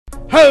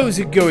How's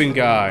it going,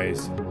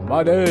 guys?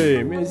 My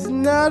name is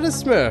Nada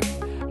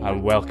Smith,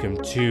 and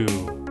welcome to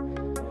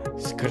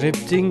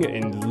Scripting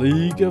in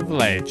League of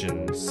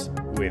Legends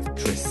with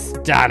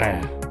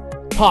Tristana,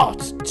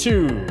 Part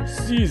 2,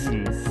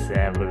 Season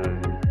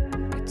 7.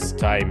 It's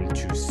time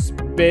to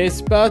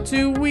Spacebar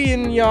to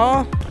win,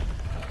 y'all.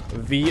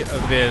 We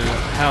will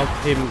help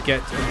him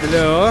get a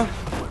blow,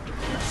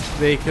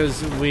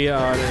 because we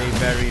are a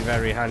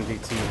very handy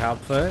team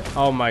helper.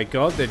 Oh my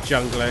god, the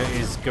jungler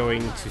is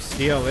going to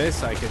steal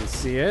this. I can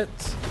see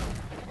it.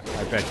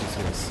 I bet he's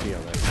going to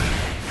steal it.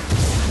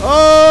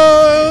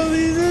 Oh,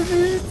 he's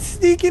a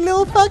sneaky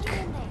little fuck.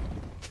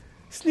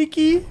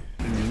 Sneaky.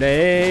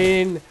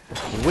 Lane.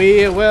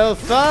 We will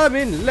farm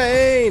in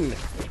lane.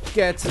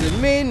 Get the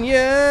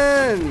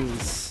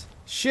minions.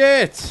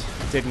 Shit.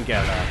 Didn't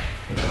get that.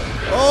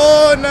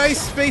 Oh,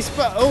 nice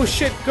spacebar. Oh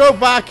shit, go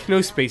back. No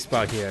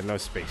spacebar here. No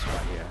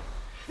spacebar here.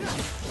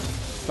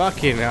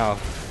 Fucking hell.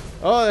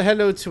 Oh,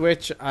 hello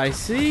Twitch. I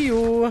see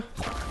you.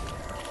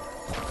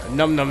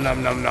 Nom nom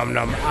nom nom nom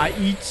nom. I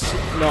eat.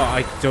 No,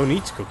 I don't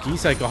eat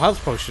cookies. I got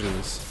health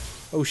potions.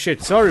 Oh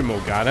shit, sorry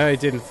Morgana. I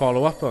didn't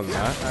follow up on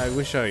that. I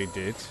wish I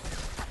did.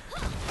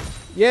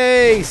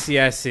 Yay,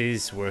 CS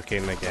is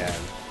working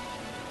again.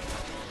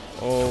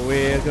 All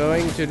we're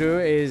going to do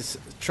is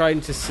trying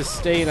to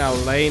sustain our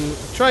lane.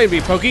 Try and be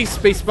pokey,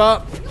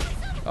 spacebar.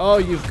 Oh,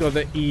 you've got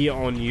the E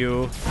on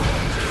you.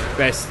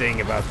 Best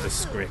thing about the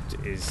script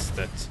is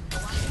that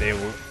they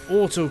will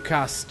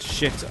auto-cast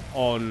shit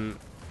on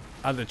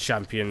other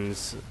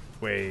champions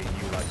where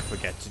you like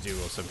forget to do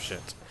or some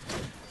shit.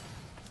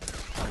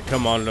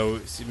 Come on, low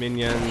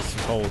minions,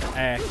 hold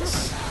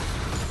X.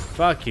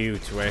 Fuck you,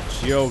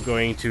 Twitch. You're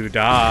going to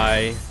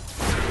die.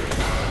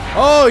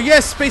 Oh,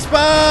 yes,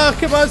 spacebar!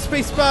 Come on,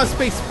 spacebar,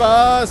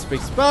 spacebar,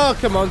 spacebar!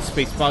 Come on,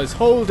 spacebar is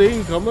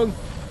holding, come on.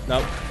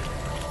 No.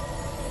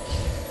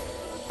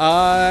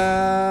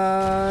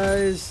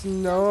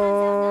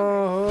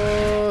 No.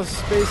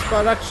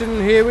 Spacebar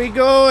action, here we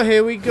go,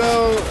 here we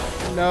go.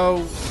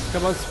 No,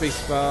 come on,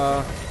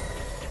 spacebar.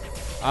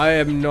 I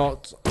am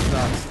not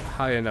that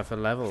high enough a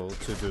level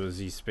to do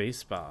the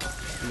spacebar.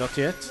 Not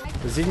yet.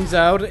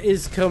 Zinzao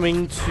is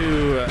coming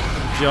to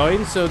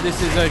join, so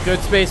this is a good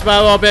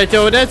spacebar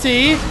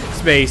opportunity.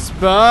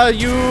 Spacebar,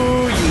 you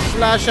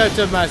flash out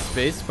of my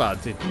spacebar,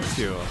 didn't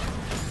you?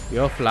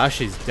 Your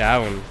flash is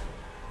down.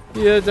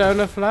 You're down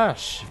a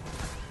flash.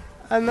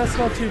 And that's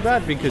not too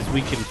bad because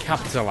we can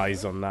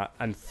capitalize on that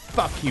and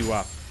fuck you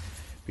up.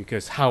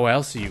 Because how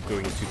else are you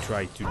going to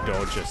try to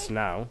dodge us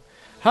now?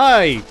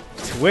 Hi,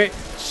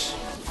 Twitch.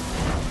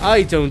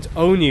 I don't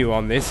own you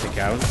on this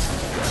account,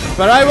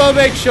 but I will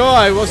make sure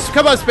I will.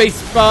 Come on,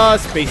 spacebar,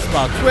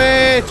 spacebar,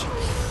 Twitch.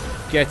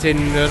 Get in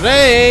the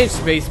range,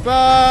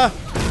 spacebar.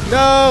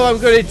 No, I'm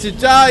going to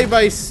die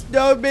by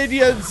snow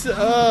minions.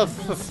 Oh,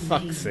 for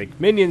fuck's sake,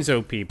 minions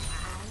OP.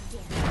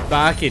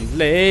 Back in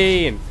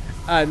lane,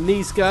 and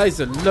these guys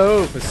are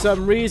low for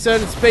some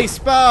reason.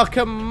 Spacebar,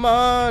 come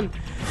on.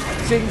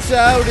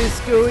 Zinzao is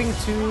going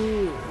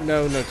to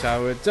no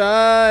tower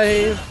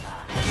dive.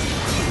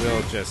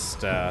 We'll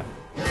just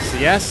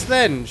CS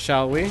then,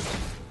 shall we?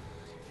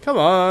 Come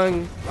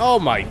on. Oh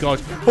my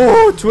god.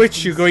 Oh,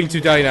 Twitch, you're going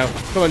to die now.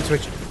 Come on,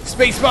 Twitch.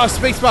 Spacebar,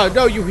 spacebar.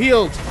 No, you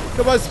healed.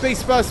 Come on,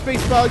 spacebar,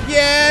 spacebar.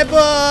 Yeah,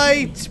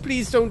 boy.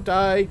 Please don't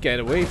die. Get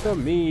away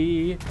from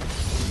me.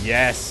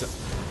 Yes.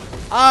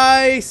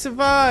 I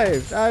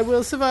survived. I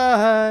will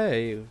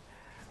survive.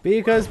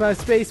 Because my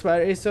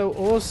spacebar is so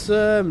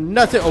awesome.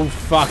 Nothing. Oh,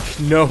 fuck.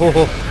 No.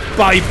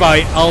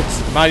 Bye-bye,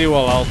 alt. Manual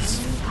alt.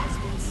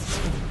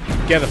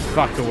 Get the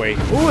fuck away.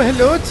 Oh,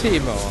 hello,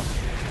 Timo.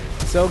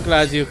 So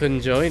glad you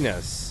can join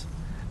us.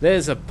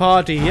 There's a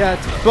party at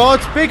Bot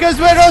because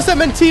we're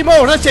awesome and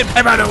Timo. That's it.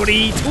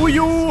 Pepperoni to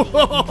you.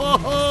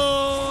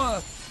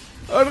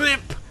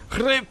 Rip,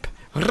 rip,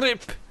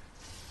 rip.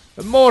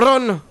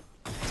 Moron.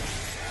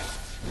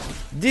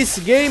 This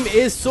game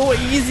is so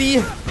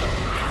easy.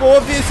 4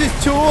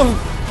 vs 2.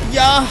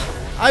 Yeah,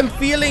 I'm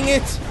feeling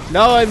it.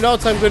 No, I'm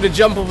not. I'm going to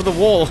jump over the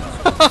wall.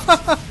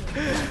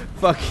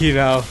 Fuck you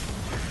now.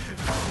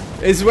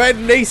 Is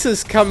when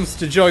Nasus comes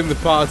to join the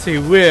party,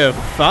 we're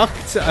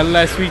fucked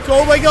unless we.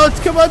 Oh my god,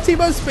 come on,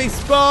 Timo,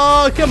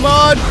 spacebar, come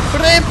on,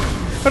 rip,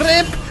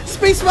 rip,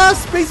 spacebar,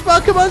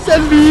 spacebar, come on,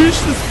 unleash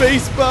the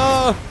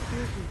spacebar.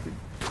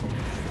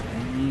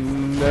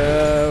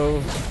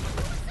 No,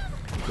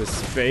 the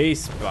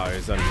spacebar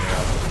is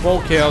unreal.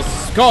 4 kills,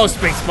 score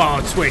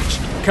spacebar, Twitch,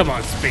 come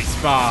on,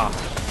 spacebar.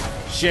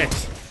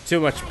 Shit, too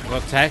much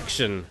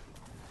protection.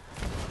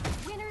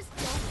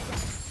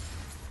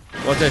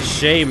 What a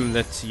shame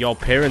that your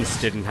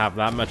parents didn't have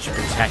that much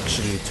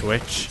protection,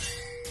 Twitch.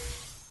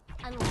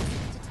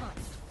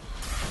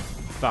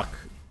 Fuck.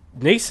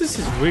 Nasus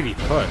is really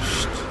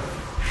pushed.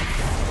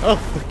 Oh,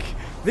 fuck.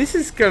 This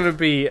is gonna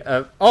be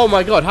oh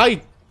my god,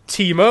 hi,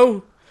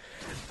 Timo.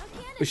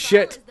 Oh,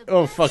 shit.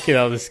 Oh, fucking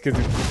hell, this is gonna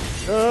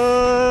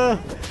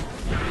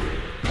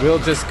we're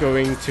just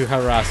going to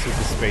harass with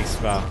the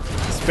spacebar.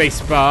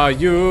 Spacebar,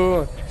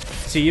 you.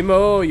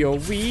 Timo, you're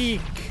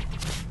weak.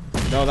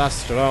 No, that's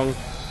strong.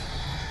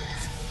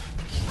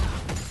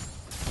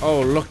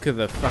 Oh, look at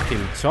the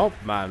fucking top,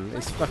 man.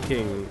 It's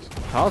fucking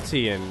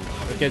partying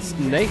against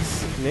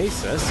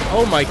Nasus.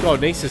 Oh my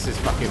god, Nasus is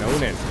fucking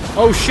owning.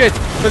 Oh shit,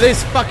 but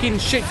there's fucking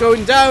shit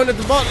going down at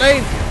the bot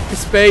lane.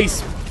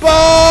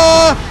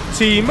 Spacebar!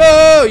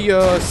 Teemo,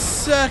 you're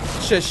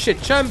such a shit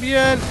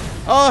champion.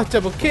 Oh,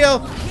 double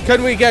kill.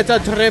 Can we get a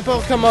triple?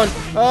 Come on.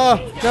 Oh,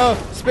 no.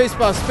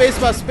 Spacebar,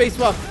 spacebar,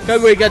 spacebar.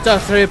 Can we get a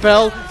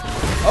triple?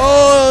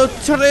 Oh,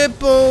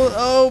 triple.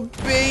 Oh,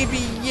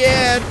 baby.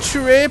 Yeah,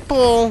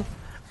 triple.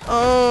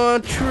 Oh,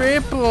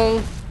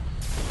 triple.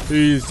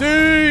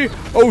 Easy.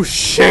 Oh,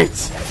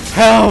 shit.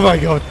 Oh, my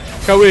God.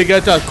 Can we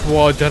get a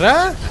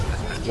quadra?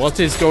 What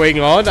is going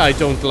on? I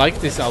don't like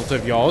this ult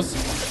of yours.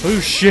 Oh,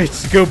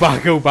 shit. Go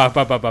back,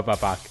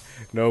 back.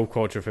 No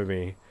quadra for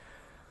me.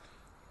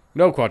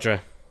 No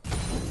quadra.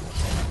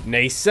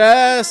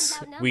 Nasus,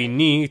 we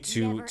need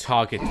to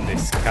target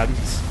this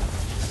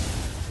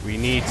cunt. We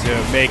need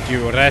to make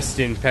you rest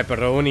in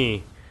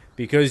pepperoni.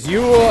 Because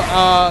you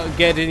are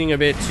getting a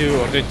bit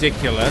too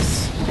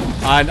ridiculous.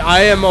 And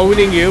I am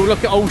owning you.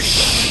 Look at... Oh,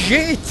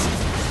 shit!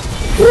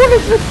 All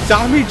of the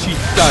damage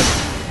he's done.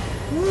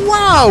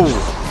 Wow!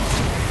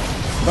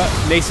 But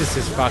Nasus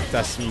is back.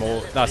 That's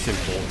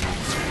important.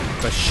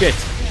 But shit,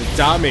 the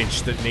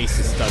damage that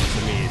Nasus done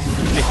to me is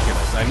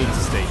ridiculous. I need to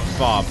stay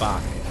far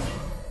back.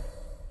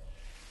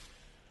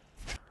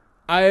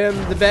 I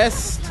am the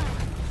best.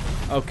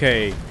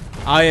 Okay.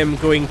 I am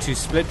going to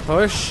split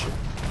push.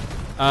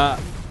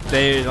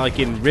 They're like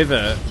in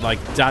river, like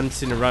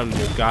dancing around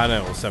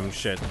Morgana or some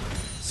shit.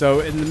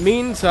 So in the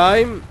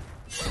meantime,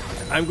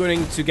 I'm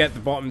going to get the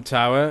bottom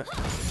tower.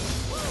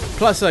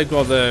 Plus I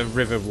got the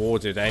river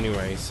warded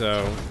anyway,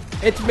 so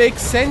it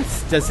makes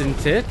sense,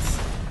 doesn't it?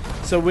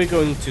 So we're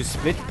going to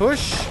split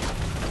push.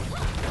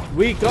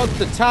 We got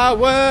the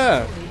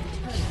tower.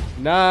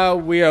 Now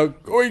we are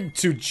going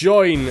to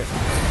join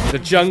the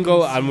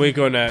jungle and we're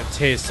gonna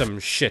tear some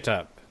shit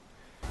up.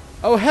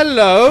 Oh,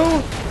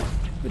 hello!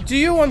 Do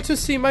you want to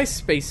see my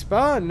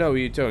spacebar? No,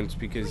 you don't,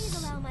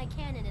 because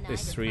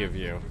there's 3 of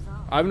you.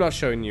 I'm not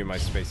showing you my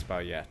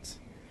spacebar yet.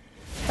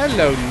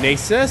 Hello,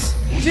 Nasus.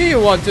 Do you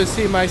want to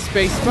see my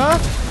spacebar?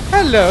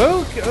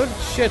 Hello!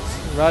 Oh, shit.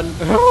 Run.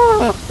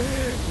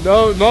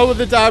 No, not with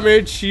the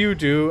damage you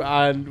do.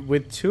 And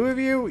with 2 of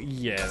you?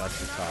 Yeah,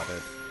 that's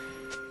retarded.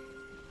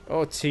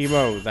 Oh,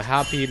 Teemo, the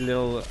happy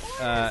little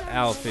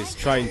elf is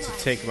trying to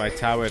take my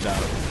tower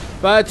down.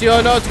 But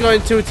you're not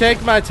going to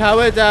take my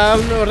tower down.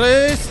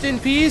 Rest in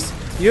peace.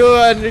 You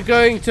are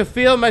going to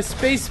feel my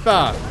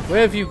spacebar.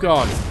 Where have you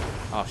gone?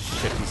 Oh,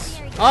 shit.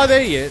 Oh,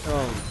 there you are.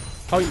 Oh,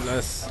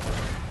 pointless.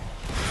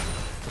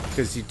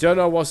 Because you don't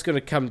know what's going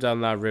to come down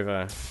that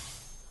river.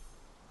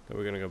 But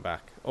we're going to go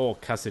back. Oh,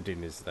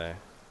 Kassadin is there.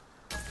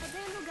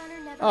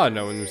 Oh,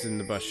 no one was in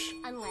the bush.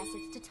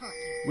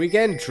 We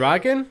getting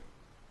dragon?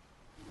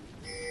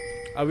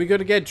 Are we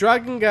gonna get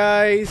dragon,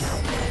 guys?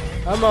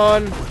 Come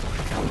on.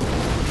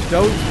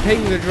 Don't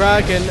ping the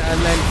dragon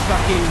and then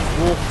fucking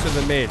walk to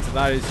the mid.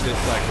 That is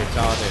just like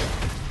retarded.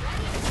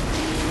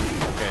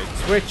 Okay,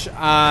 Twitch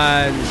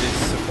and his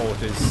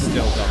support is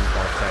still done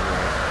bot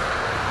anyway.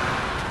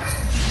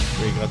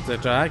 We got the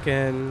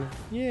dragon.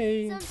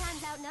 Yay.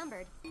 Sometimes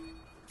outnumbered.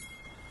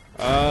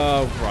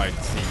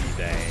 Alrighty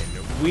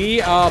then.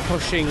 We are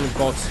pushing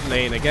bot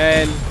lane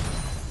again.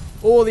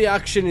 All the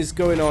action is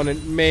going on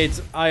in mid.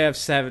 I have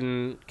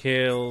 7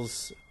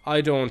 kills. I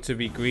don't want to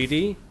be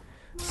greedy.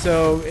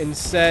 So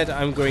instead,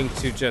 I'm going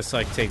to just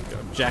like take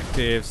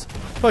objectives,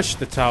 push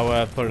the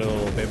tower, put a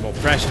little bit more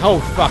pressure. Oh,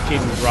 fucking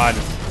run.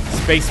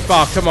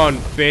 Spacebar, come on,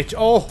 bitch.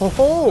 Oh, ho,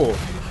 ho.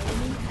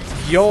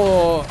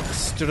 Your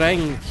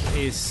strength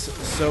is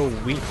so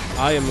weak.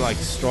 I am like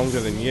stronger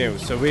than you.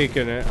 So I'm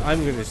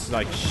gonna just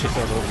like shit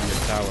all over the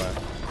tower.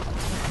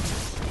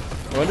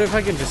 I wonder if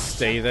I can just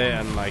stay there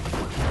and like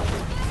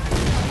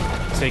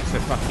take the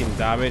fucking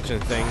damage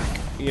and think,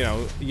 you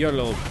know, you're a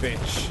little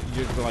bitch.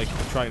 You're like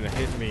trying to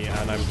hit me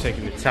and I'm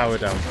taking the tower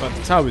down. But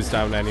the tower's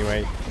down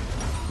anyway.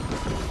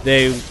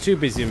 They're too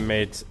busy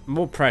mid.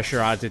 More pressure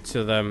added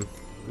to them.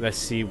 Let's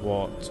see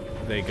what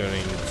they're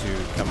going to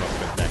come up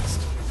with next.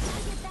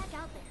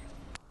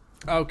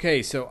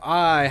 Okay, so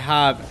I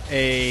have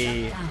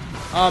a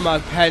armor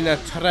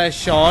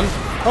penetration.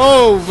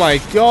 Oh my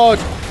god.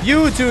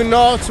 You do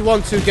not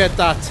want to get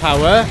that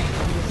tower.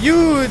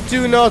 You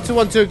do not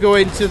want to go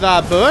into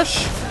that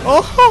bush.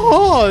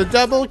 Oh,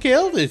 double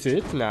kill is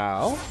it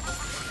now?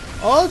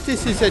 Oh,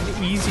 this is an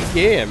easy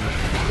game.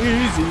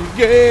 Easy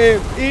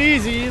game.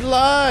 Easy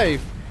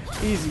life.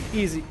 Easy,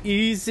 easy,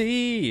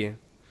 easy.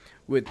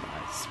 With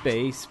my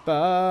space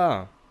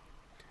bar.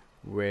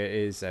 Where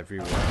is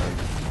everyone?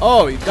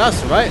 Oh,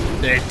 that's right.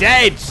 They're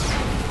dead.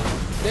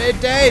 They're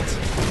dead.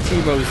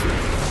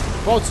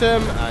 Teemo's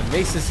bottom and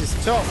Nasus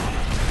is top.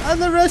 And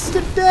the rest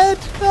are dead.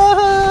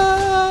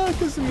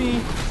 Because of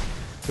me.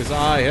 Because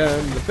I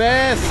am the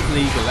best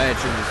League of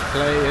Legends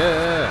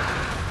player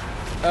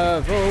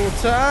of all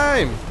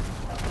time.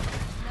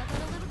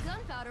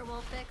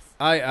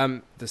 I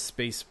am the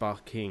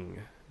Spacebar King.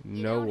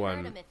 No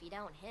one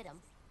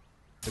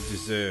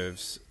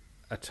deserves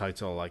a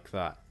title like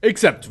that.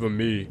 Except for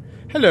me.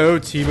 Hello,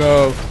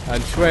 Timo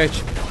and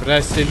Twitch.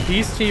 Rest in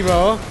peace,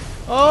 Timo.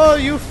 Oh,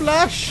 you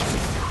flash.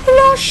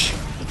 Flash.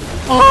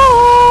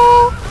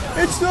 Oh,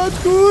 it's not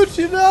good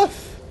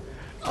enough.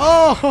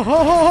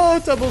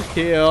 Oh, double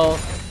kill.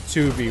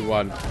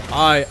 2v1.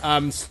 I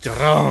am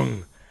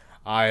strong.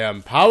 I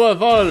am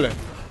powerful.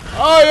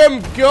 I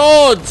am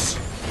God.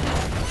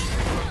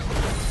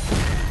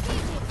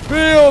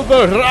 Feel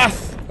the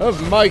wrath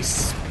of my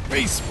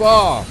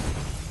spacebar.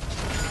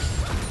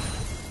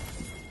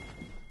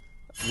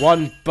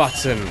 One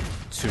button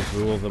to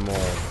rule them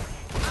all.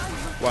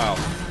 Wow.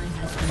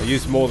 I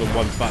used more than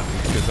one button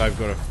because I've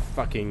got to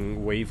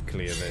fucking wave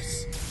clear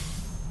this.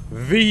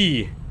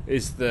 V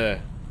is the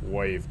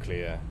wave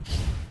clear.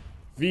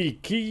 V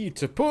key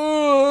to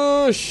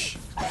push.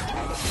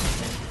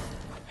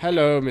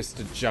 Hello,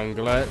 Mr.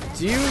 Jungler.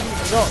 Do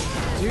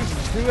you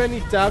do any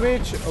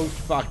damage? Oh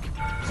fuck.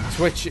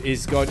 Twitch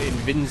is gone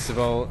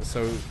invincible,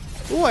 so...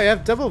 Oh, I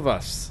have double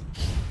buffs.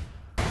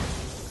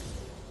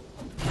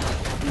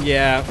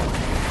 Yeah.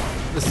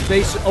 The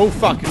space... Oh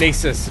fuck,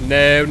 Nasus.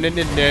 No, no,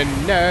 no, no,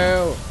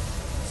 no.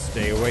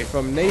 Stay away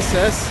from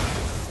Nasus.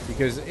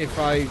 Because if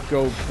I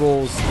go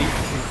balls deep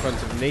in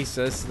front of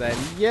Nasus, then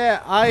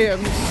yeah, I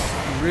am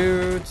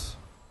screwed.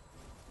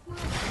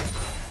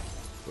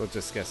 We'll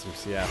just get some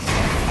CS.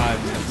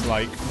 And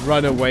like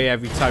run away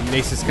every time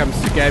Nasus comes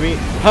to get me.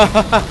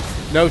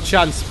 No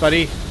chance,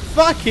 buddy.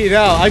 Fucking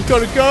hell, I've got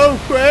to go,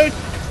 quick.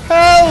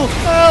 Help,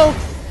 help.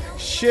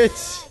 Shit.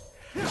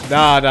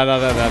 Nah.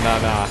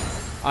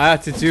 I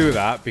had to do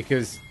that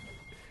because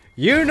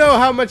you know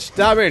how much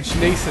damage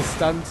Nasus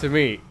done to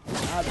me.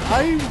 And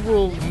I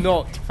will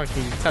not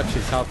fucking touch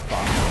his health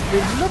bar. I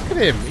mean, look at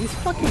him. He's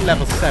fucking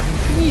level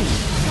 17.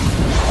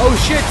 Oh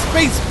shit,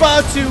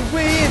 spacebar to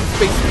win!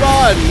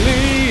 Spacebar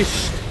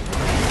unleashed!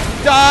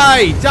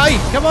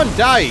 Die! Come on,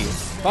 die!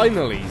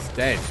 Finally, he's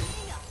dead.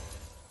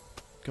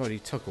 God, he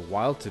took a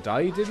while to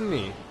die, didn't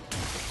he?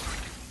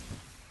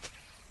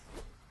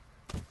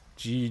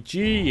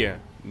 GG,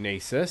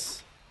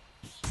 Nasus.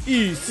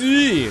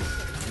 Easy,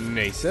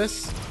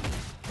 Nasus.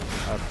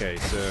 Okay,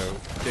 so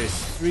there's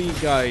 3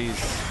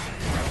 guys.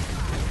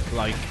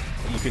 Like,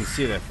 you can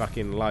see their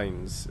fucking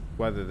lines.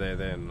 Whether they're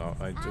there or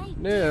not, I don't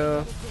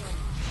know.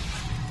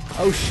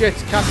 Oh shit,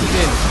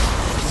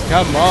 Cassidin!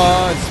 Come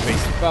on,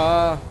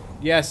 spacebar!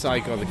 Yes, I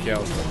got the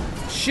kill.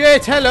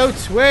 Shit, hello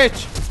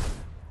Twitch!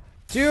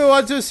 Do you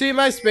want to see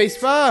my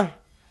spacebar?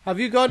 Have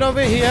you gone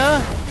over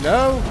here?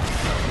 No?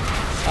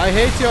 I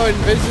hate your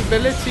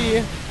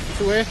invisibility,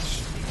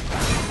 Twitch.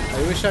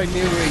 I wish I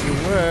knew where you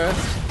were.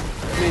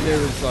 Maybe there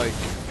was like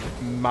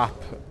map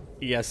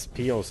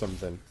ESP or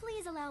something.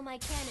 Please allow my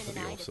cannon and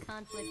I to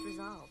conflict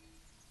resolve.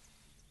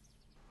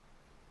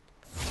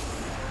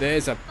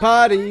 There's a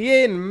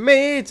party in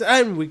mid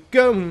and we're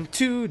going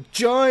to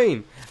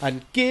join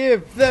and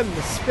give them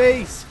the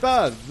space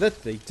bar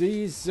that they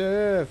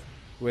deserve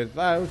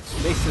without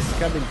Nasus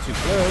coming too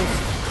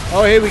close.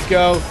 Oh, here we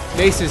go.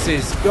 Nasus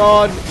is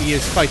gone. He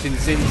is fighting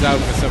Zinzao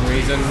for some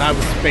reason. Now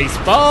space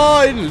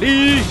bar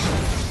unleashed.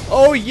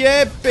 Oh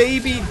yeah,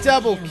 baby,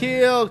 double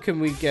kill. Can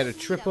we get a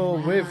triple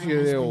with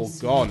you? They're all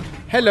gone.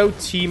 Hello,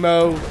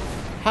 Timo.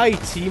 Hi,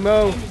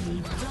 Timo.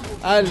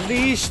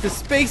 Unleash the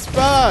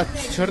spacebar!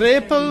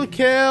 Triple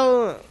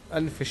kill!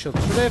 Unofficial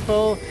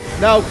triple.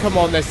 Now, come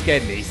on, let's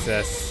get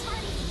Nasus.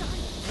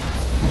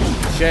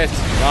 Shit,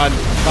 run,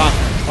 fuck.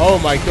 Oh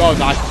my god,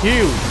 that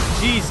Q!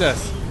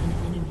 Jesus!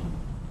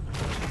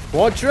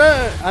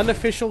 Quadra?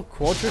 Unofficial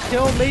quadra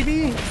kill,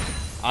 maybe?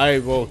 I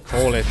will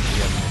call it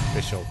the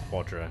unofficial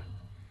quadra.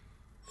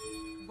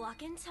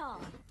 Walking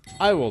tall.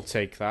 I will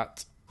take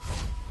that.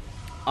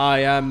 I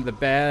am the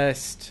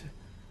best.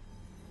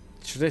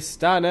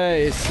 Tristana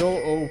is so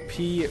OP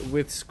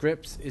with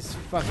scripts, is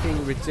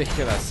fucking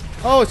ridiculous.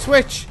 Oh,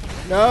 Twitch!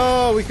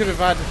 No, we could have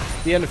had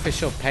the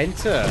unofficial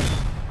Penta.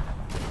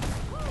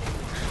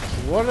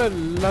 What a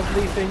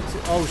lovely thing to...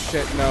 Oh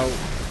shit, no.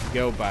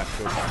 Go back.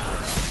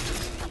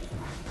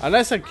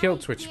 Unless I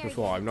killed Twitch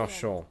before, I'm not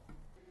sure.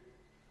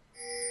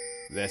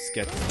 Let's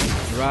get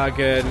the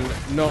dragon.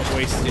 Not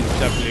wasting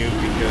W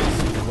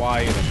because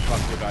why the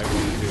fuck would I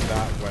want to do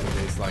that when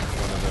there's like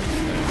one of those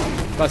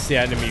there? Plus the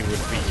enemy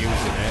would be using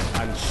it.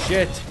 And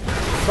shit.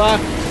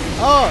 Fuck.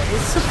 Oh,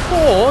 it's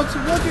support?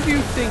 What did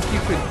you think you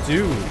could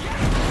do?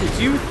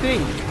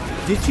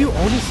 Did you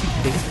honestly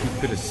think you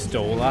could have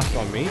stole that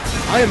on me?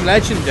 I am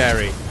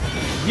legendary.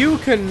 You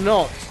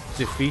cannot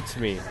defeat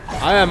me.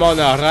 I am on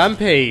a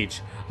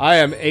rampage. I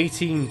am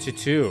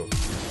 18-2.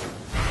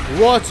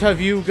 What have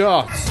you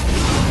got?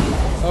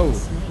 Oh.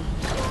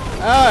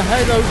 Ah,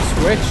 hello,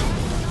 Twitch.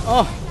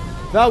 Oh,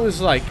 that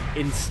was like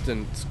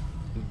instant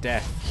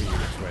death for you,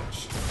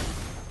 Twitch.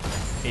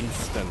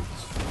 Instant.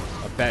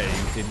 I bet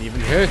it didn't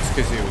even hurt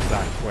because it was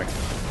that quick.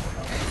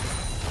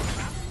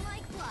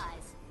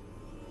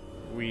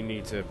 We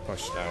need to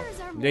push now.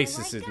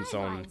 Nasus isn't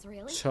on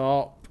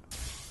top.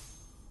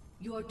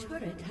 Your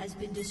turret has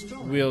been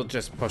destroyed. We'll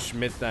just push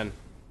mid then.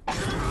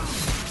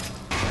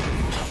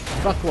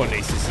 fuck what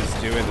Nasus is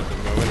doing at the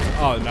moment.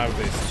 Oh, now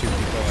there's 2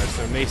 people there,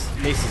 so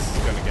Nasus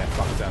is gonna get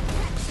fucked up.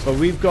 But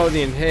we've got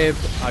the inhib.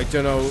 I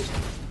don't know.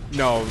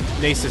 No,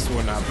 Nasus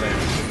wouldn't have the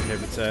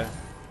inhibitor.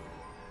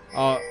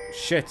 Oh,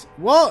 shit.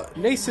 What?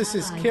 Nasus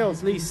has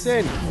killed Lee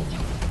Sin.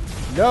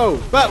 No,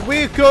 but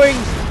we're going...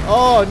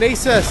 Oh,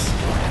 Nasus,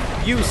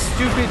 you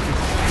stupid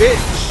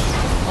bitch.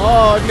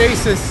 Oh,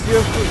 Nasus,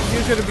 you're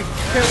going to be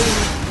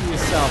killing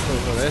yourself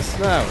over this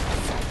now.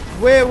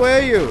 Where were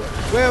you?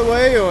 Where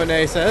were you,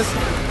 Nasus?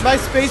 My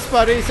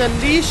spacebar is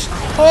unleashed.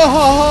 Oh,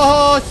 ho, ho,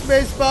 ho,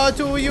 spacebar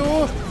to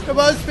you. Come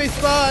on,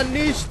 spacebar,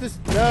 unleash this.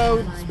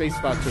 No,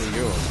 spacebar to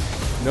you.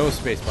 No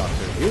spacebar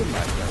to you, my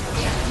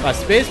friend. But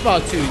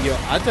spacebar to your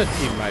other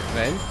team, my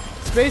friend.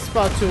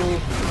 Spacebar to...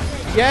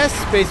 Yes,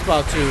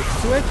 spacebar to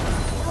it.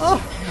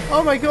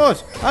 Oh my god.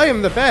 I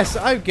am the best.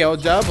 I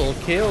got double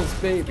kills,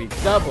 baby.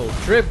 Double,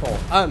 triple,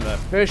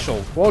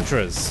 unofficial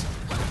quadras.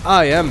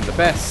 I am the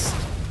best.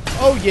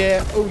 Oh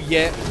yeah,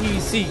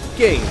 easy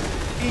game.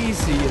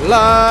 Easy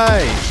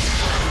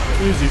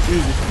life. Easy,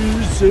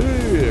 easy,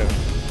 easy.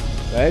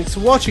 Thanks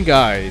for watching,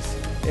 guys.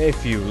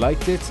 If you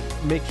liked it,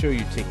 make sure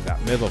you take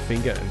that middle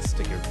finger and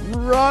stick it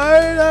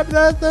right up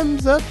that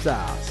thumbs up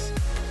ass.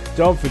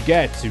 Don't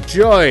forget to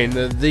join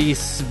the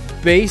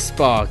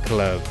Spacebar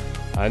Club.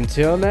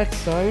 Until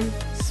next time,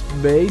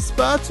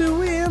 Spacebar to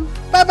win.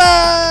 Bye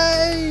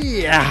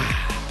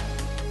bye!